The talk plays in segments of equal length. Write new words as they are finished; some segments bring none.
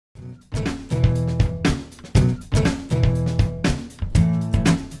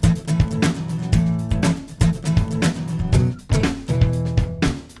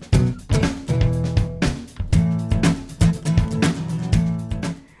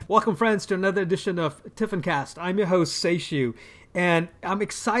Welcome, friends, to another edition of Tiffincast. I'm your host, Seishu, and I'm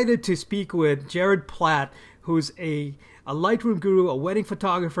excited to speak with Jared Platt, who's a Lightroom guru, a wedding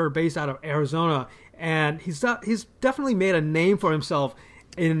photographer based out of Arizona, and he's definitely made a name for himself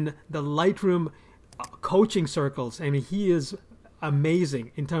in the Lightroom coaching circles. I mean, he is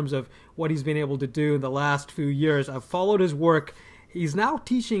amazing in terms of what he's been able to do in the last few years. I've followed his work. He's now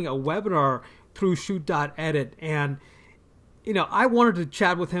teaching a webinar through Shoot.edit, and I wanted to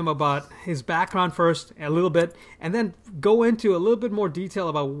chat with him about his background first a little bit, and then go into a little bit more detail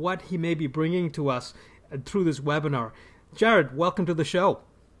about what he may be bringing to us through this webinar. Jared, welcome to the show.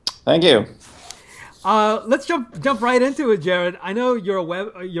 Thank you. Let's jump right into it, Jared. I know you're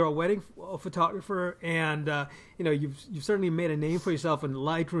a wedding photographer, and you've certainly made a name for yourself in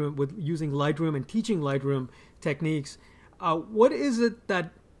Lightroom with using Lightroom and teaching Lightroom techniques. What is it that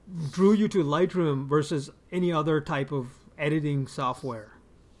drew you to Lightroom versus any other type of editing software?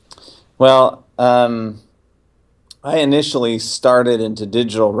 Well, I initially started into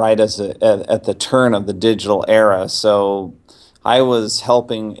digital right at the turn of the digital era. So I was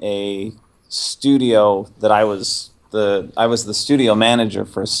helping a studio that I was the studio manager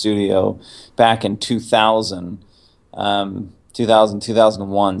for a studio back in 2000,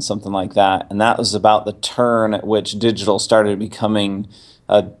 2001, something like that. And that was about the turn at which digital started becoming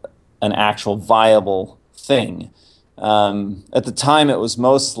an actual viable thing. At the time, it was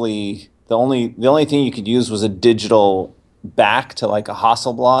mostly the only thing you could use was a digital back to like a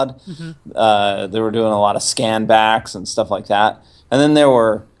Hasselblad. Mm-hmm. They were doing a lot of scan backs and stuff like that. And then there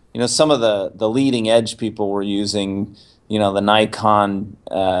were, some of the leading edge people were using, the Nikon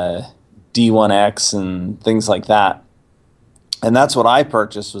D1X and things like that. And that's what I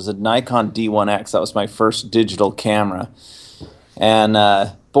purchased, was a Nikon D1X. That was my first digital camera. And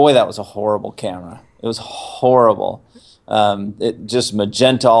boy, that was a horrible camera. It was horrible. It just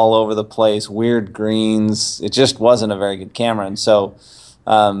magenta all over the place, weird greens. It just wasn't a very good camera. And so,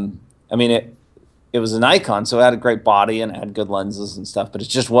 it was an Nikon, so it had a great body and it had good lenses and stuff, but it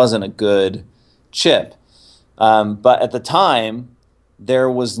just wasn't a good chip. But at the time,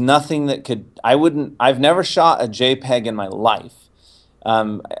 there was nothing that could, I've never shot a JPEG in my life.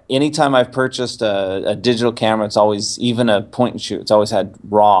 Anytime I've purchased a digital camera, it's always, even a point and shoot, it's always had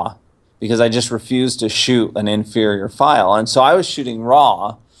RAW, because I just refused to shoot an inferior file. And so I was shooting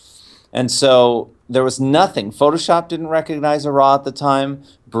RAW, and so there was nothing. Photoshop didn't recognize a RAW at the time.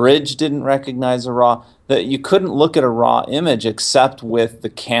 Bridge didn't recognize a RAW. That you couldn't look at a RAW image except with the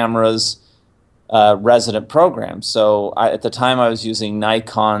camera's resident program. So at the time I was using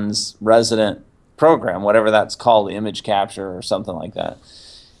Nikon's resident program, whatever that's called, the image capture or something like that.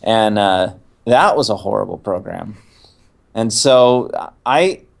 And that was a horrible program. And so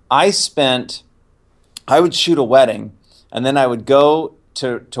I would shoot a wedding, and then I would go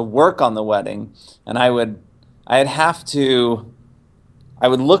to work on the wedding, and I would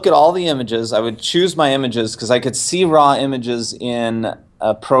look at all the images. I would choose my images because I could see raw images in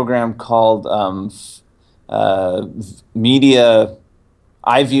a program called iView Media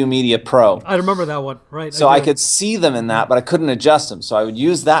Pro. I remember that one, right? So I could see them in that, but I couldn't adjust them. So I would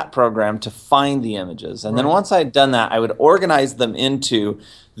use that program to find the images. And then once I had done that, I would organize them into,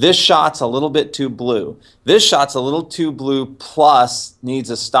 this shot's a little bit too blue. This shot's a little too blue plus needs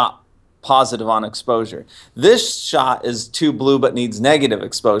a stop positive on exposure. This shot is too blue but needs negative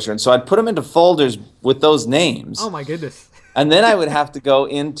exposure. And so I'd put them into folders with those names. Oh my goodness. And then I would have to go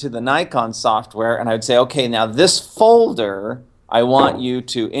into the Nikon software and I would say, okay, now this folder, I want you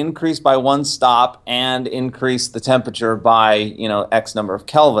to increase by 1 stop and increase the temperature by, X number of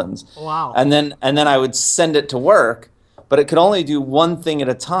kelvins. Wow. And then I would send it to work, but it could only do one thing at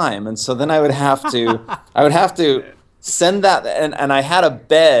a time. And so then I would have to send that, and I had a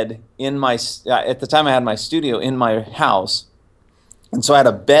bed in my, at the time I had my studio in my house. And so I had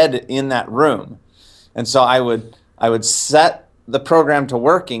a bed in that room. And so I would set the program to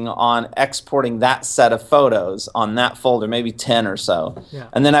working on exporting that set of photos on that folder, maybe 10 or so. Yeah.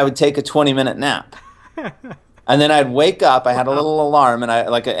 And then I would take a 20-minute nap. And then I'd wake up. I had a little alarm, and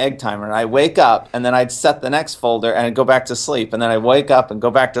like an egg timer. And I'd wake up, and then I'd set the next folder, and I'd go back to sleep. And then I'd wake up and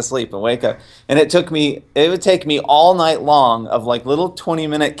go back to sleep and wake up. And it would take me all night long of like little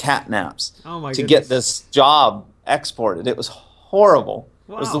 20-minute cat naps to get this job exported. It was horrible.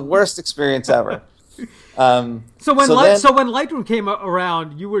 Wow. It was the worst experience ever. So when Lightroom came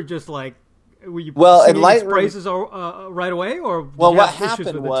around, you were just like, were you singing its praises right away, or what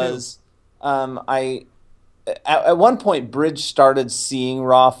happened was, at one point, Bridge started seeing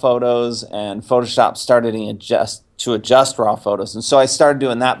raw photos, and Photoshop started to adjust raw photos, and so I started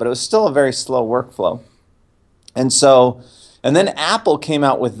doing that, but it was still a very slow workflow. And so And then Apple came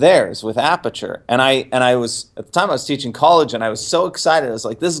out with theirs, with Aperture. And I was, at the time I was teaching college, and I was so excited. I was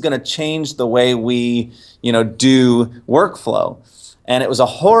like, this is going to change the way we, do workflow. And it was a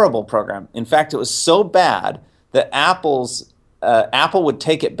horrible program. In fact, it was so bad that Apple would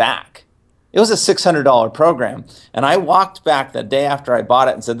take it back. It was a $600 program. And I walked back the day after I bought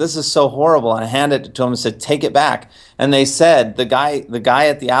it and said, this is so horrible. And I handed it to them and said, take it back. And they said, the guy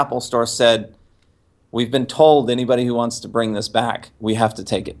at the Apple store said, we've been told anybody who wants to bring this back, we have to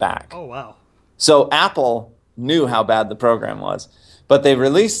take it back. Oh, wow. So Apple knew how bad the program was. But they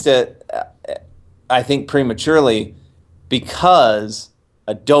released it, I think, prematurely because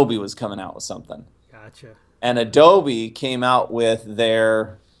Adobe was coming out with something. Gotcha. And Adobe came out with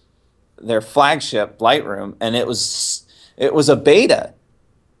their flagship Lightroom, and it was a beta.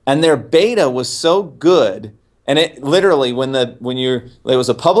 And their beta was so good. And it literally, it was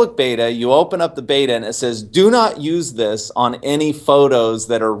a public beta, you open up the beta and it says, do not use this on any photos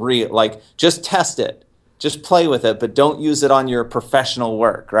that are real. Like, just test it. Just play with it, but don't use it on your professional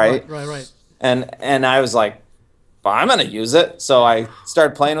work, right? Right. And I was like, well, I'm going to use it. So I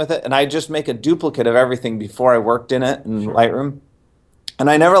started playing with it, and I just make a duplicate of everything before I worked in it in Lightroom. And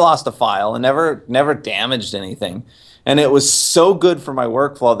I never lost a file and never damaged anything. And it was so good for my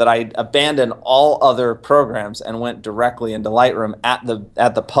workflow that I abandoned all other programs and went directly into Lightroom at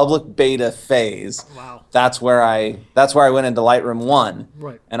the public beta phase. Wow. That's where I went into Lightroom 1.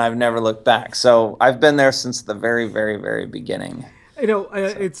 Right. And I've never looked back. So I've been there since the very, very, very beginning.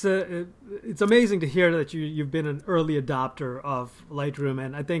 It's amazing to hear that you've been an early adopter of Lightroom,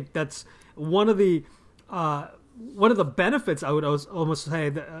 and I think that's one of the benefits, I would almost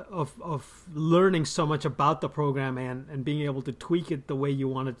say, of learning so much about the program and being able to tweak it the way you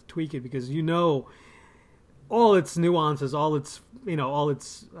wanted to tweak it, because all its nuances, all its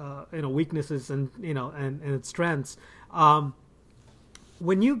weaknesses and its strengths.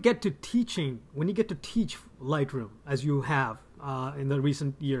 When you get to teach Lightroom, as you have in the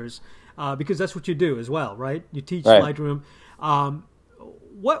recent years, because that's what you do as well, right? You teach Lightroom.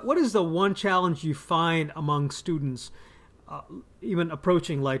 What is the one challenge you find among students, even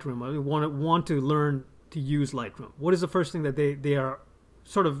approaching Lightroom, or want to learn to use Lightroom? What is the first thing that they are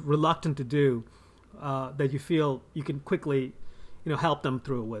sort of reluctant to do that you feel you can quickly, help them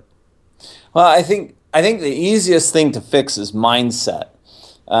through with? Well, I think the easiest thing to fix is mindset.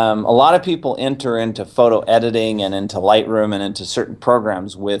 A lot of people enter into photo editing and into Lightroom and into certain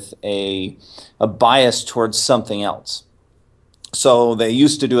programs with a bias towards something else. So they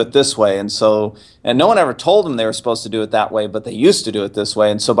used to do it this way, and no one ever told them they were supposed to do it that way, but they used to do it this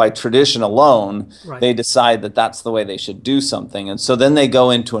way, and so by tradition alone, they decide that that's the way they should do something. And so then they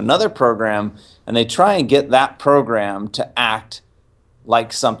go into another program and they try and get that program to act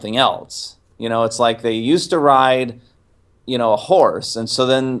like something else. It's like they used to ride a horse, and so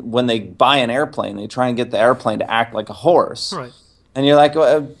then when they buy an airplane, they try and get the airplane to act like a horse. Right. And you're like,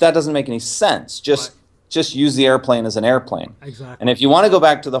 well, that doesn't make any sense. Just use the airplane as an airplane. Exactly. And if you want to go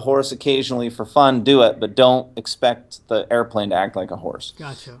back to the horse occasionally for fun, do it, but don't expect the airplane to act like a horse.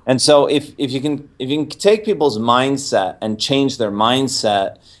 Gotcha. And so if you can take people's mindset and change their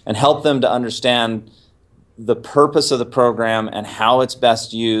mindset and help them to understand the purpose of the program and how it's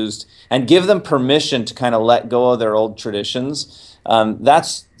best used, and give them permission to kind of let go of their old traditions,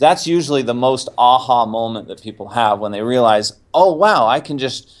 that's usually the most aha moment that people have when they realize, oh wow, I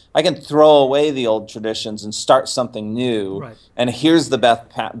can throw away the old traditions and start something new. Right. And here's the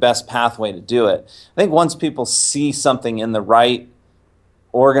best pathway to do it. I think once people see something in the right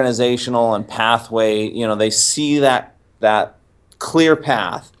organizational and pathway, they see that clear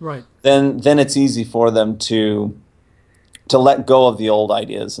path. Right. Then it's easy for them to let go of the old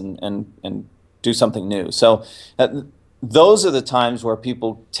ideas and do something new. So those are the times where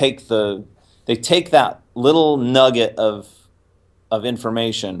people take that little nugget of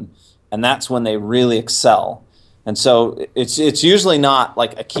information, and that's when they really excel. And so it's usually not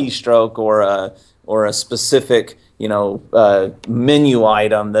like a keystroke or a specific menu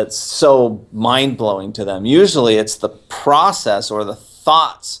item that's so mind-blowing to them. Usually it's the process or the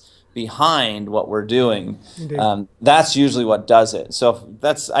thoughts behind what we're doing. That's usually what does it. So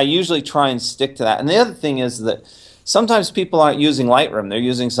I usually try and stick to that. And the other thing is that sometimes people aren't using Lightroom, they're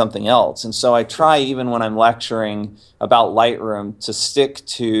using something else. And so I try, even when I'm lecturing about Lightroom, to stick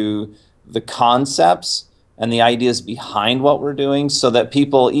to the concepts and the ideas behind what we're doing, so that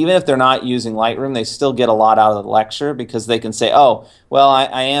people, even if they're not using Lightroom, they still get a lot out of the lecture, because they can say, oh, well,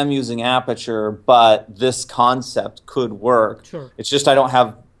 I am using Aperture, but this concept could work. Sure. It's just I don't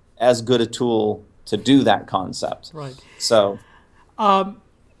have as good a tool to do that concept. Right. So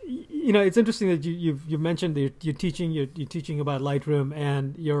You know, it's interesting that you've mentioned that you're teaching about Lightroom,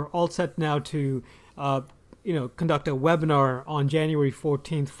 and you're all set now to conduct a webinar on January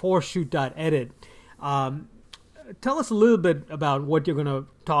 14th for Shoot.edit. Tell us a little bit about what you're going to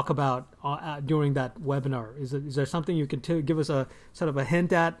talk about during that webinar. Is there something you can give us a sort of a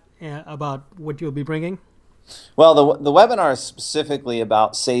hint at about what you'll be bringing? Well, the webinar is specifically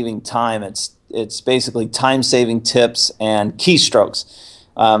about saving time. It's basically time-saving tips and keystrokes.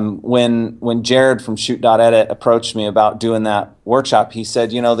 When Jared from Shoot.edit approached me about doing that workshop, he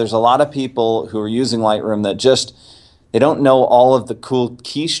said, you know, there's a lot of people who are using Lightroom that they don't know all of the cool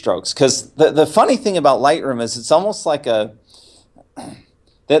keystrokes. Because the funny thing about Lightroom is it's almost like that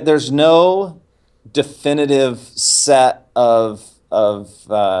there's no definitive set of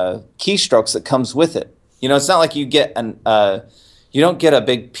keystrokes that comes with it. You know, it's not like you get you don't get a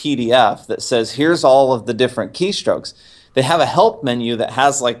big PDF that says here's all of the different keystrokes. They have a help menu that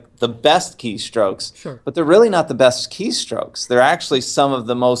has like the best keystrokes, sure, but they're really not the best keystrokes. They're actually some of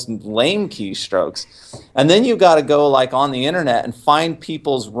the most lame keystrokes. And then you got to go like on the internet and find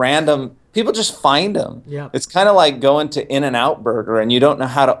people just find them. Yeah. It's kind of like going to In-N-Out Burger and you don't know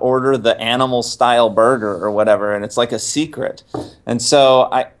how to order the animal style burger or whatever, and it's like a secret. And so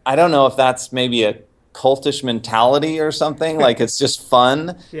I don't know if that's maybe a cultish mentality or something. Like it's just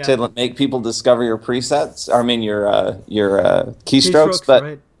fun yeah, to make people discover your presets. I mean your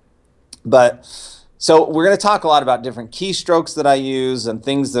keystrokes. But so we're going to talk a lot about different keystrokes that I use and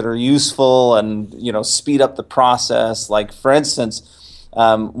things that are useful and speed up the process. Like for instance,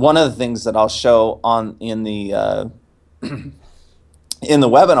 one of the things that I'll show in the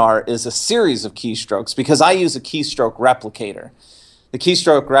webinar is a series of keystrokes, because I use a keystroke replicator. The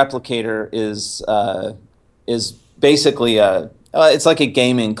keystroke replicator is basically it's like a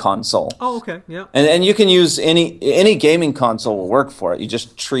gaming console. Oh, okay, yeah. And you can use any gaming console will work for it. You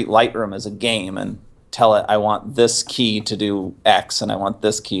just treat Lightroom as a game and tell it I want this key to do X and I want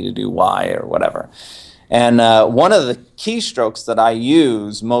this key to do Y or whatever. And one of the keystrokes that I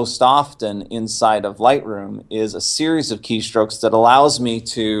use most often inside of Lightroom is a series of keystrokes that allows me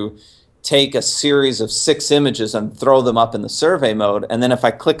to take a series of 6 images and throw them up in the survey mode, and then if I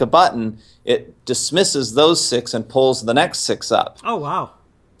click a button, it dismisses those 6 and pulls the next 6 up. Oh, wow.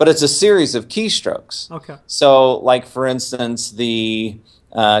 But it's a series of keystrokes. Okay. So, like for instance, the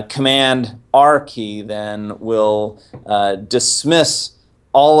Command R key then will dismiss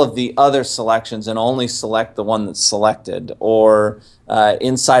all of the other selections and only select the one that's selected. Or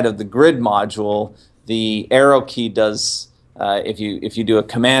inside of the grid module, the arrow key does if you do a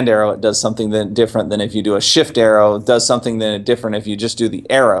command arrow, it does something different than if you do a shift arrow. It does something different if you just do the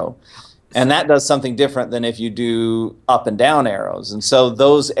arrow. And that does something different than if you do up and down arrows. And so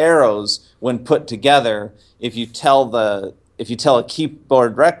those arrows, when put together, if you tell a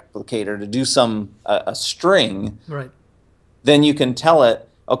keyboard replicator to do a string, right, then you can tell it,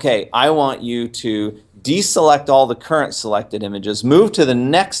 okay, I want you to deselect all the current selected images, move to the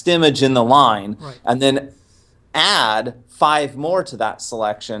next image in the line, right, and then add 5 more to that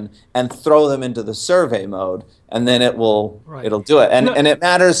selection and throw them into the survey mode, and then it'll do it. And it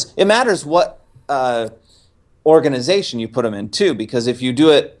matters what organization you put them in too, because if you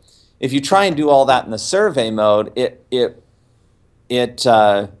try and do all that in the survey mode, it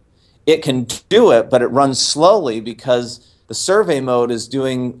can do it, but it runs slowly because the survey mode is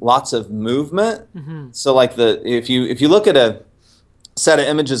doing lots of movement. Mm-hmm. So like if you look at a set of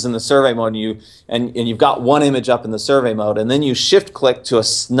images in the survey mode and you've got one image up in the survey mode, and then you shift click to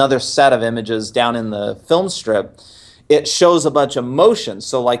another set of images down in the film strip, it shows a bunch of motion.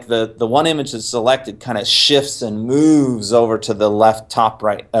 So like the one image that's selected kind of shifts and moves over to the left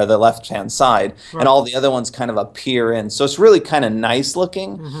the left hand side, right, and all the other ones kind of appear in. So it's really kind of nice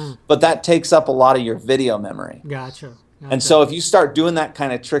looking, mm-hmm, but that takes up a lot of your video memory. Gotcha. And so if you start doing that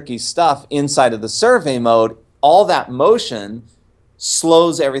kind of tricky stuff inside of the survey mode, all that motion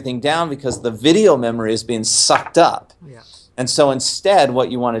slows everything down because the video memory is being sucked up. Yeah. And so instead,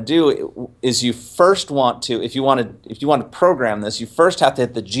 what you want to do is you first want to, if you want to program this, you first have to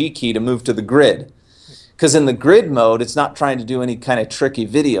hit the G key to move to the grid. Because in the grid mode, it's not trying to do any kind of tricky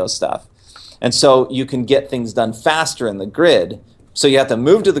video stuff. And so you can get things done faster in the grid. So you have to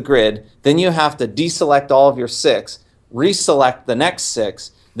move to the grid, then you have to deselect all of your 6, reselect the next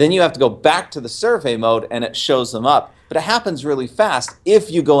 6, then you have to go back to the survey mode and it shows them up. But it happens really fast if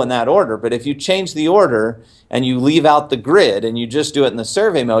you go in that order. But if you change the order and you leave out the grid and you just do it in the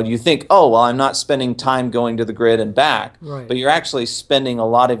survey mode, you think, oh, well, I'm not spending time going to the grid and back. Right. But you're actually spending a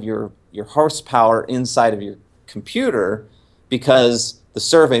lot of your horsepower inside of your computer because the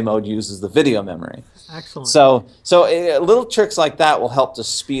survey mode uses the video memory. Excellent. So little tricks like that will help to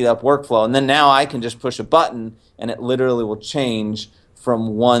speed up workflow. And then now I can just push a button and it literally will change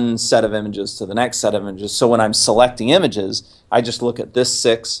from one set of images to the next set of images. So when I'm selecting images, I just look at this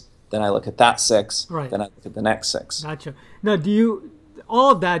 6, then I look at that 6, right. then I look at the next 6. Gotcha. Now,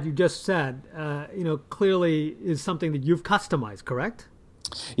 all of that you just said, clearly is something that you've customized, correct?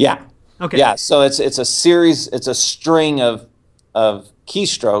 Yeah. Okay. Yeah. So it's a series, it's a string of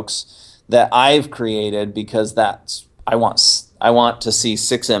keystrokes that I've created because I want to see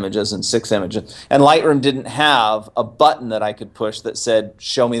 6 images and 6 images. And Lightroom didn't have a button that I could push that said,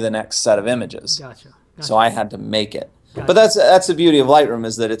 show me the next set of images. Gotcha. So I had to make it. Gotcha. But that's the beauty of Lightroom,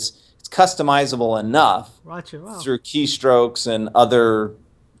 is that it's customizable enough gotcha. Wow. through keystrokes and other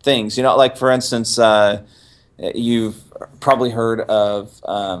things. Like for instance, you've probably heard of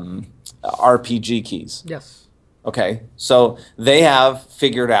RPG keys. Yes. Okay, so they have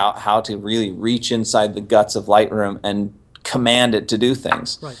figured out how to really reach inside the guts of Lightroom and command it to do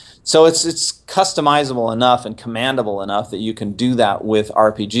things. Right. So it's customizable enough and commandable enough that you can do that with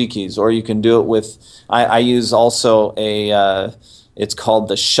RPG keys, or you can do it with. I use also it's called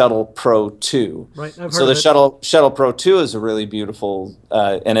the Shuttle Pro 2. Right. I've So heard the of it. Shuttle Pro 2 is a really beautiful,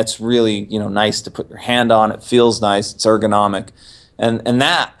 and it's really nice to put your hand on. It feels nice. It's ergonomic. And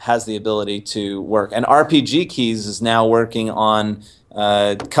that has the ability to work. And RPG Keys is now working on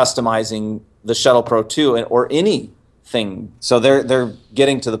customizing the Shuttle Pro 2 or anything. So they're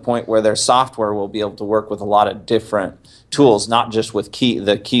getting to the point where their software will be able to work with a lot of different tools, not just with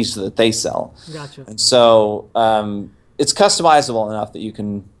the keys that they sell. Gotcha. And so it's customizable enough that you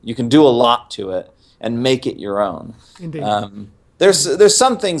can do a lot to it and make it your own. Indeed. There's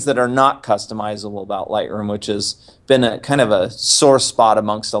some things that are not customizable about Lightroom, which has been a kind of a sore spot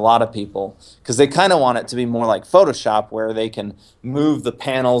amongst a lot of people, because they kind of want it to be more like Photoshop, where they can move the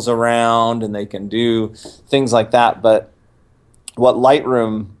panels around and they can do things like that. But what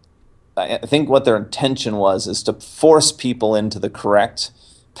Lightroom, I think what their intention was, is to force people into the correct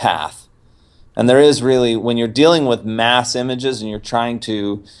path. And there is really, when you're dealing with mass images and you're trying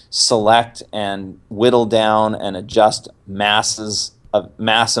to select and whittle down and adjust mass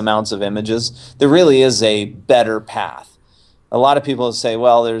amounts of images, there really is a better path. A lot of people say,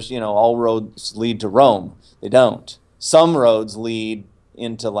 well, there's, all roads lead to Rome. They don't. Some roads lead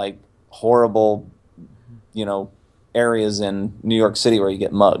into like horrible, areas in New York City where you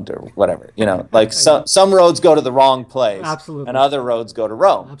get mugged or whatever. Like some roads go to the wrong place. Absolutely. And other roads go to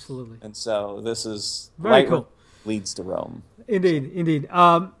Rome. Absolutely. And so this is very cool. Leads to Rome. Indeed.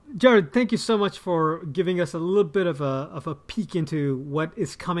 Jared, thank you so much for giving us a little bit of a peek into what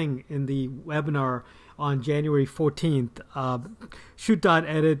is coming in the webinar on January 14th.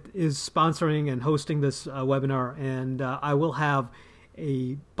 Shoot.edit is sponsoring and hosting this webinar, and I will have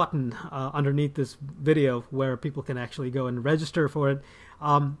a button underneath this video where people can actually go and register for it.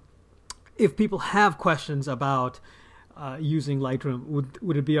 If people have questions about using Lightroom,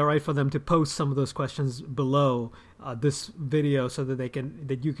 would it be all right for them to post some of those questions below this video so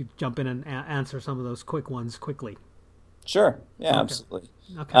that you could jump in and answer some of those quick ones quickly? Sure. Yeah, okay. Absolutely.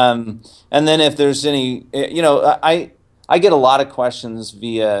 Okay. And then if there's any, I get a lot of questions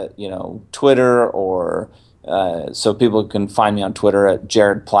via Twitter, or so people can find me on Twitter at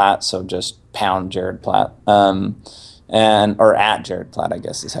Jared Platt. So just pound Jared Platt, or at Jared Platt, I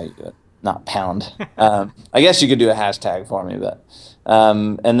guess is how you do it. Not pound. I guess you could do a hashtag for me, but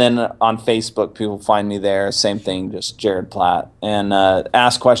and then on Facebook, people find me there. Same thing, just Jared Platt, and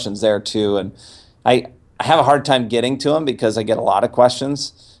ask questions there too. And I have a hard time getting to them because I get a lot of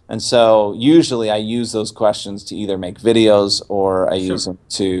questions, and so usually I use those questions to either make videos, or I use them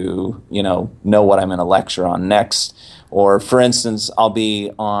to know what I'm going to lecture on next. Or for instance, I'll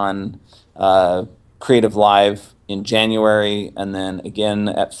be on Creative Live in January, and then again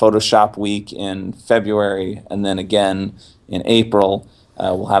at Photoshop Week in February, and then again in April.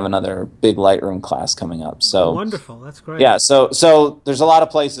 We'll have another big Lightroom class coming up. So wonderful, that's great. Yeah, so there's a lot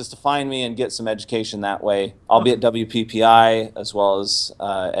of places to find me and get some education that way. I'll be at WPPI as well as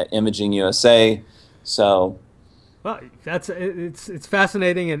at Imaging USA. So. Well, it's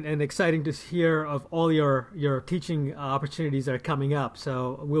fascinating and exciting to hear of all your teaching opportunities that are coming up.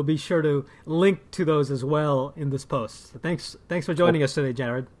 So we'll be sure to link to those as well in this post. So thanks for joining us today,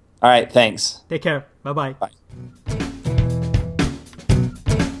 Jared. All right, thanks. Take care. Bye-bye. Bye.